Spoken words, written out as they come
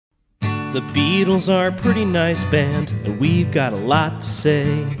The Beatles are a pretty nice band, and we've got a lot to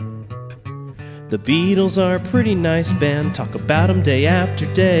say. The Beatles are a pretty nice band, talk about them day after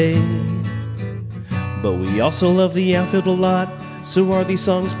day. But we also love the outfield a lot, so are these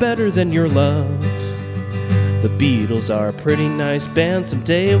songs better than your love? The Beatles are a pretty nice band,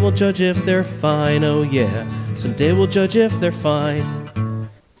 someday we'll judge if they're fine, oh yeah, someday we'll judge if they're fine.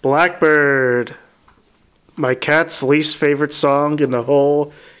 Blackbird, my cat's least favorite song in the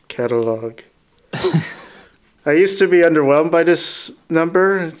whole catalog. I used to be underwhelmed by this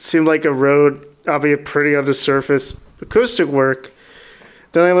number. It seemed like a road, albeit pretty on the surface, acoustic work.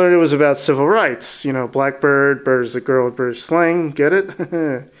 Then I learned it was about civil rights. You know, Blackbird, bird is a girl with British slang, get it?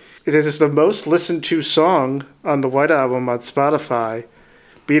 It is the most listened to song on the White Album on Spotify,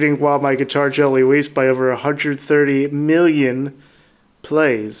 beating While My Guitar Gently Weeps by over 130 million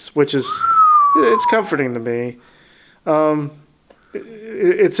plays, which is, it's comforting to me.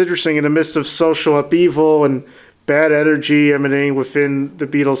 It's interesting, in the midst of social upheaval and bad energy emanating within the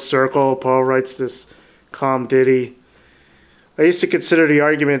Beatles circle, Paul writes this calm ditty. I used to consider the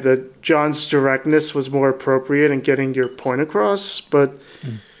argument that John's directness was more appropriate in getting your point across, but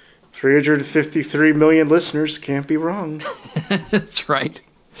 353 million listeners can't be wrong. That's right.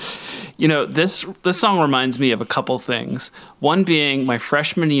 You know, this song reminds me of a couple things. One being my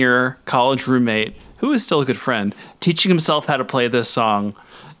freshman year college roommate, who is still a good friend, teaching himself how to play this song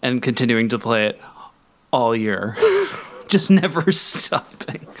and continuing to play it all year. Just never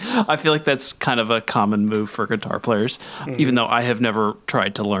stopping. I feel like that's kind of a common move for guitar players, even though I have never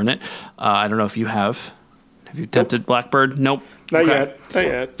tried to learn it. I don't know if you have. Have you attempted Blackbird? Nope. Not yet.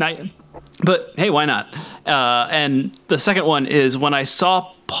 But hey, why not? And the second one is when I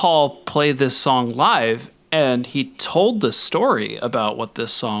saw Paul play this song live, and he told the story about what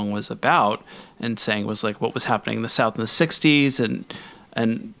this song was about, and saying it was like what was happening in the South in the 60s,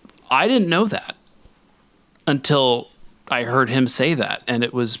 and I didn't know that until I heard him say that, and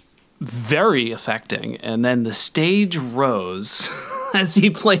it was very affecting. And then the stage rose as he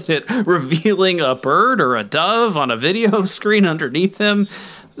played it, revealing a bird or a dove on a video screen underneath him.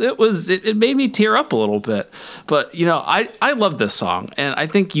 It made me tear up a little bit. But, you know, I love this song, and I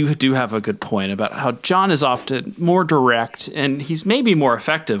think you do have a good point about how John is often more direct, and he's maybe more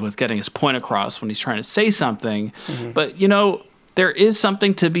effective with getting his point across when he's trying to say something. Mm-hmm. But, you know, there is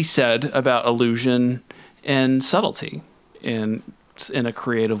something to be said about illusion and subtlety in a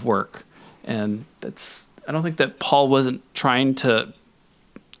creative work. And I don't think that Paul wasn't trying to,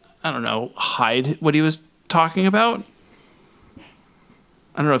 hide what he was talking about.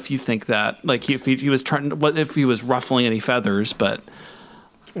 I don't know if you think that, like, if he was trying, what if he was ruffling any feathers, but.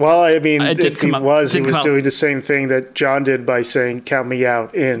 Well, I mean, if he was doing the same thing that John did by saying, count me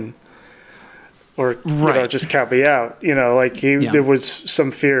out in, or, just count me out, like there was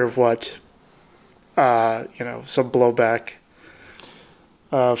some fear of what, some blowback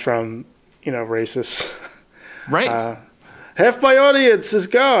from, racists. Right. Half my audience is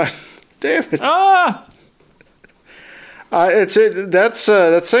gone. Damn it. That's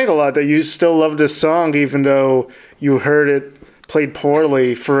saying a lot that you still love this song even though you heard it played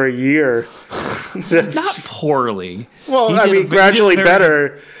poorly for a year. Not poorly. Well, I mean, gradually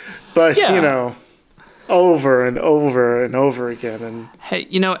better, but over and over and over again. And hey,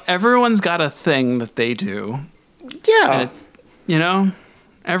 everyone's got a thing that they do. Yeah. When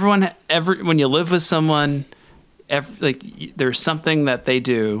you live with someone, there's something that they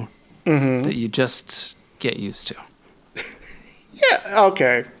do that you just get used to. Yeah,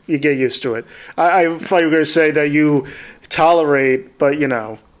 okay. You get used to it. I thought you were going to say that you tolerate, but,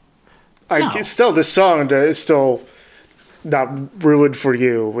 still, this song is still not ruined for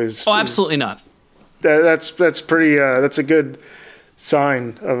you. Absolutely not. That's pretty, that's a good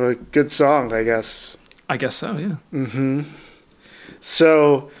sign of a good song, I guess. I guess so, yeah. Mm-hmm.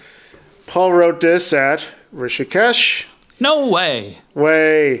 So, Paul wrote this at Rishikesh. No way.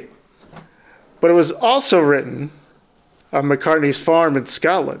 But it was also written on McCartney's farm in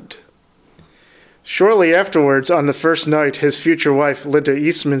Scotland. Shortly afterwards, on the first night his future wife Linda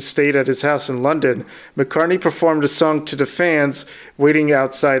Eastman stayed at his house in London, McCartney performed a song to the fans waiting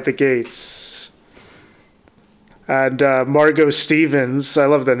outside the gates. And Margot Stevens, I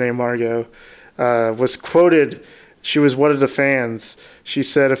love that name, Margot, was quoted. She was one of the fans. She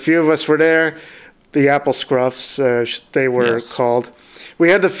said, "A few of us were there, the Apple Scruffs, they were called. We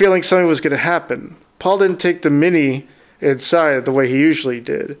had the feeling something was going to happen. Paul didn't take the Mini inside the way he usually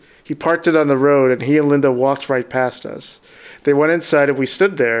did. He parked it on the road, and he and Linda walked right past us. They went inside, and we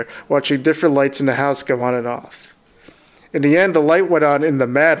stood there, watching different lights in the house go on and off. In the end, the light went on in the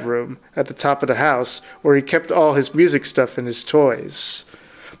Mad Room at the top of the house, where he kept all his music stuff and his toys.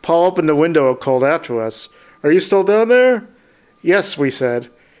 Paul opened the window and called out to us. "Are you still down there?" "Yes," we said.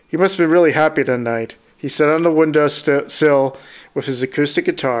 He must have been really happy tonight. He sat on the window sill with his acoustic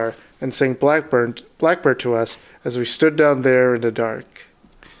guitar and sang Blackbird to us as we stood down there in the dark.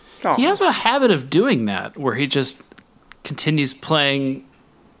 Oh. He has a habit of doing that, where he just continues playing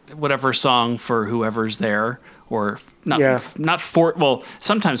whatever song for whoever's there, or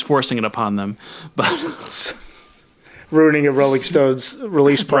sometimes forcing it upon them, but ruining a Rolling Stones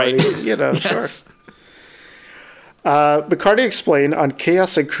release party. Right. Yes. Sure. McCartney explained on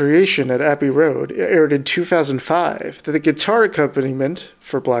Chaos and Creation at Abbey Road, aired in 2005, that the guitar accompaniment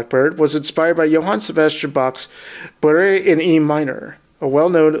for Blackbird was inspired by Johann Sebastian Bach's Bourrée in E minor, a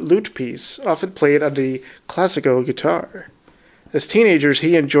well-known lute piece often played on the classical guitar. As teenagers,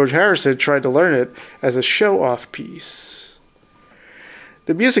 he and George Harrison tried to learn it as a show-off piece.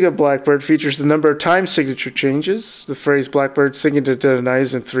 The music of Blackbird features a number of time signature changes, the phrase Blackbird singing to Dead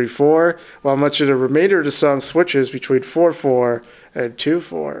Eyes in 3/4, while much of the remainder of the song switches between 4/4 and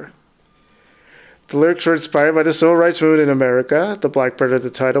 2/4. The lyrics were inspired by the civil rights movement in America. The Blackbird of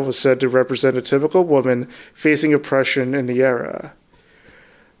the title was said to represent a typical woman facing oppression in the era.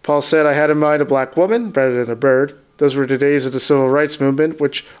 Paul said, "I had in mind a black woman rather than a bird. Those were the days of the civil rights movement,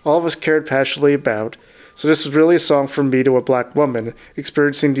 which all of us cared passionately about. So this was really a song from me to a black woman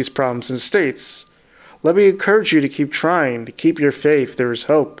experiencing these problems in the States. Let me encourage you to keep trying, to keep your faith. There is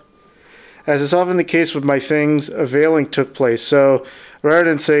hope." As is often the case with my things, a veiling took place. So rather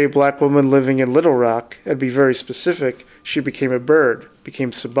than say black woman living in Little Rock and be very specific, she became a bird,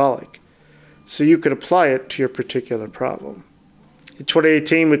 became symbolic. So you could apply it to your particular problem. In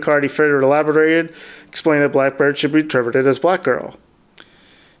 2018, McCartney further elaborated, explaining that Blackbird should be interpreted as Black Girl.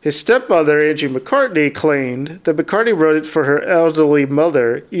 His stepmother, Angie McCartney, claimed that McCartney wrote it for her elderly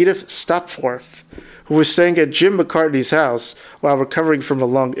mother, Edith Stopforth, who was staying at Jim McCartney's house while recovering from a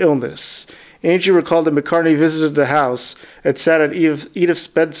long illness. Angie recalled that McCartney visited the house and sat at Edith's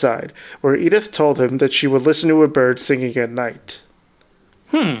bedside, where Edith told him that she would listen to a bird singing at night.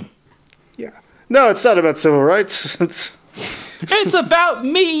 Yeah. No, it's not about civil rights. It's about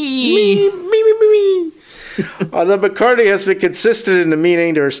me. Me. Although McCartney has been consistent in the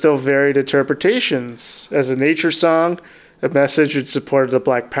meaning, there are still varied interpretations. As a nature song, a message in support of the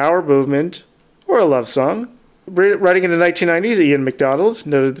Black Power movement, or a love song. Writing in the 1990s, Ian MacDonald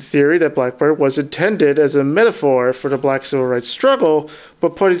noted the theory that Blackbird was intended as a metaphor for the black civil rights struggle,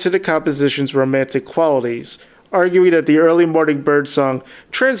 but pointing to the composition's romantic qualities, arguing that the early morning bird song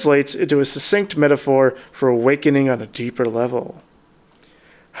translates into a succinct metaphor for awakening on a deeper level.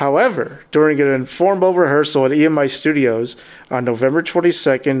 However, during an informal rehearsal at EMI Studios on November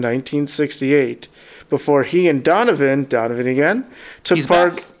 22, 1968, before he and Donovan again, took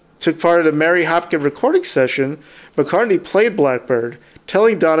part of the Mary Hopkin recording session, McCartney played Blackbird,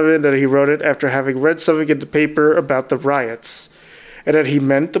 telling Donovan that he wrote it after having read something in the paper about the riots, and that he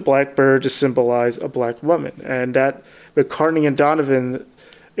meant the Blackbird to symbolize a black woman. And that McCartney and Donovan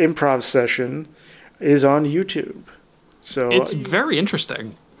improv session is on YouTube. So it's very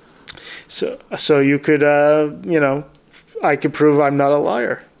interesting. So you could, I could prove I'm not a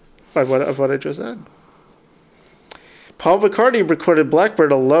liar of what I just said. Paul McCartney recorded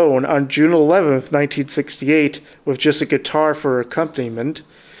Blackbird alone on June 11th, 1968, with just a guitar for accompaniment.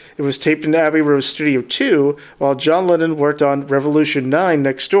 It was taped in Abbey Road Studio 2, while John Lennon worked on Revolution 9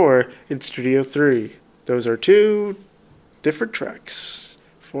 next door in Studio 3. Those are two different tracks,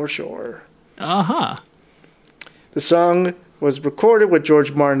 for sure. Uh-huh. The song was recorded with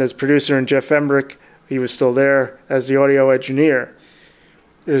George Martin as producer and Jeff Emmerich, he was still there, as the audio engineer.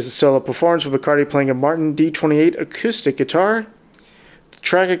 It is a solo performance with McCartney playing a Martin D28 acoustic guitar. The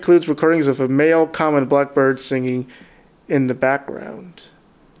track includes recordings of a male common blackbird singing in the background.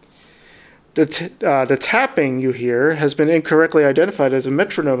 The tapping you hear has been incorrectly identified as a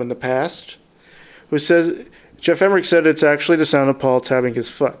metronome in the past. Jeff Emmerich said it's actually the sound of Paul tapping his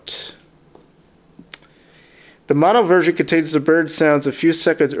foot. The mono version contains the bird sounds a few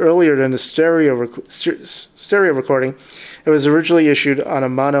seconds earlier than the stereo recording. It was originally issued on a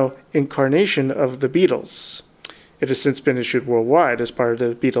mono incarnation of the Beatles. It has since been issued worldwide as part of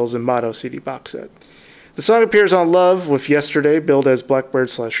the Beatles and mono CD box set. The song appears on Love with Yesterday, billed as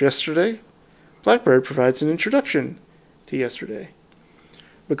Blackbird/Yesterday. Blackbird provides an introduction to Yesterday.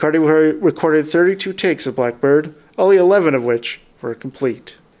 McCartney recorded 32 takes of Blackbird, only 11 of which were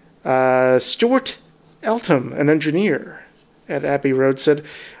complete. Stuart Eltham, an engineer at Abbey Road, said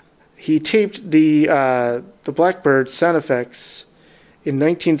he taped the Blackbird sound effects in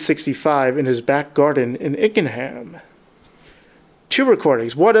 1965 in his back garden in Ickenham. Two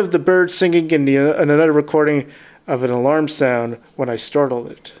recordings, one of the bird singing and another recording of an alarm sound when I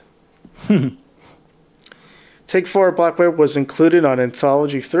startled it. Take 4 Blackbird was included on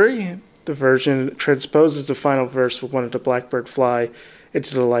Anthology 3. The version transposes the final verse with one of the Blackbird fly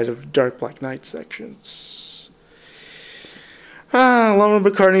into the light of the dark black night sections. Along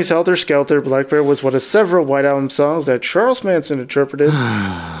with McCartney's Helter Skelter, Blackbird was one of several White Album songs that Charles Manson interpreted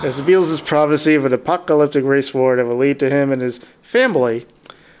as the Beatles' prophecy of an apocalyptic race war that would lead to him and his family,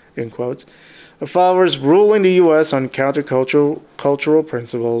 in quotes, of followers ruling the U.S. on countercultural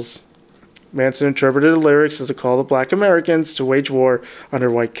principles. Manson interpreted the lyrics as a call to black Americans to wage war on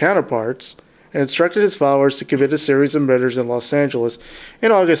their white counterparts and instructed his followers to commit a series of murders in Los Angeles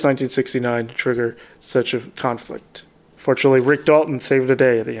in August 1969 to trigger such a conflict. Fortunately, Rick Dalton saved the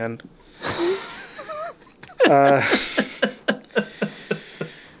day at the end.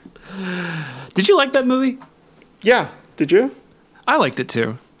 Did you like that movie? Yeah. Did you? I liked it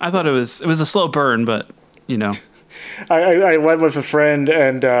too. I thought it was a slow burn, but, you know. I went with a friend,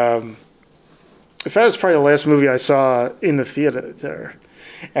 and in fact, it was probably the last movie I saw in the theater there.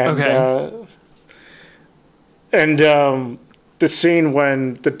 And, okay. The scene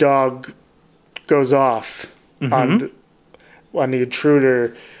when the dog goes off on the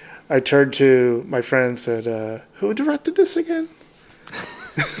intruder, I turned to my friend and said, who directed this again?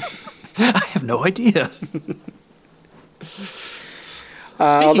 I have no idea.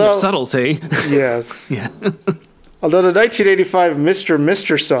 Speaking of subtlety. Yes. Yeah. Although the 1985 Mr.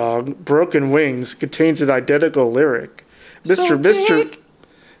 Mr. song, Broken Wings, contains an identical lyric. Mr.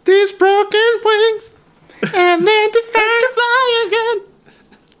 These broken wings and then to fly again.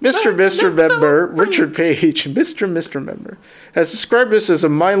 Mr. Member, Richard Page, Mr. Member, has described this as a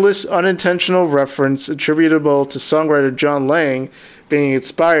mindless, unintentional reference attributable to songwriter John Lang being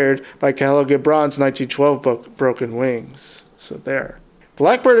inspired by Khalil Gibran's 1912 book, Broken Wings. So there.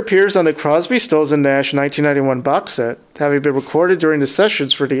 Blackbird appears on the Crosby, Stills & Nash 1991 box set, having been recorded during the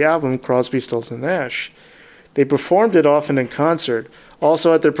sessions for the album Crosby, Stills & Nash. They performed it often in concert,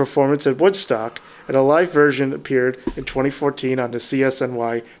 also at their performance at Woodstock, and a live version appeared in 2014 on the CSNY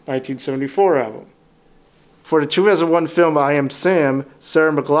 1974 album. For the 2001 film I Am Sam,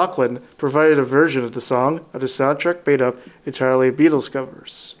 Sarah McLachlan provided a version of the song of the soundtrack made up entirely of Beatles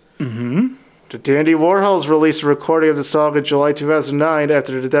covers. The Dandy Warhols released a recording of the song in July 2009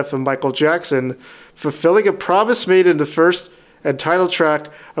 after the death of Michael Jackson, fulfilling a promise made in the first and title track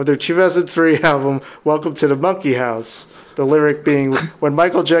of their 2003 album, Welcome to the Monkey House. The lyric being, when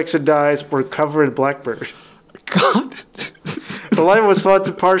Michael Jackson dies, we're covering Blackbird. God. The line was thought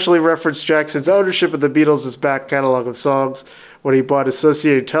to partially reference Jackson's ownership of the Beatles' back catalog of songs when he bought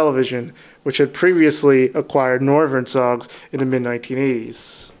Associated Television, which had previously acquired Northern Songs in the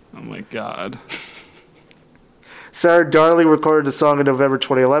mid-1980s. Oh my God. Sarah Darley recorded the song in November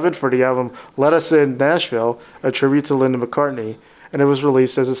 2011 for the album Let Us In Nashville, a tribute to Linda McCartney, and it was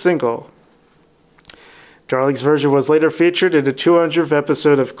released as a single. Darling's version was later featured in the 200th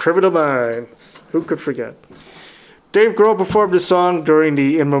episode of Criminal Minds. Who could forget? Dave Grohl performed the song during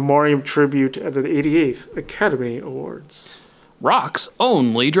the In Memoriam tribute at the 88th Academy Awards. Rock's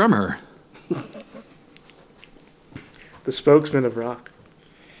only drummer. The spokesman of rock.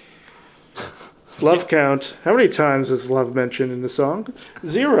 Love count. How many times is love mentioned in the song?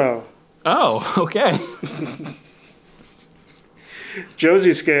 0. Oh, okay.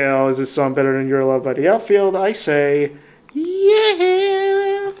 Josie Scale, is this song better than Your Love by the Outfield? I say,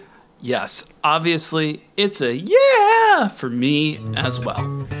 yeah. Yes, obviously, it's a yeah for me as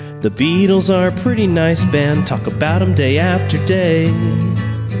well. The Beatles are a pretty nice band, talk about them day after day.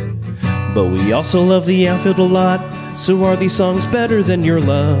 But we also love the Outfield a lot, so are these songs better than Your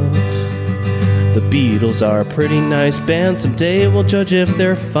Love? The Beatles are a pretty nice band, someday we'll judge if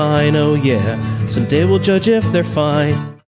they're fine, oh yeah, someday we'll judge if they're fine.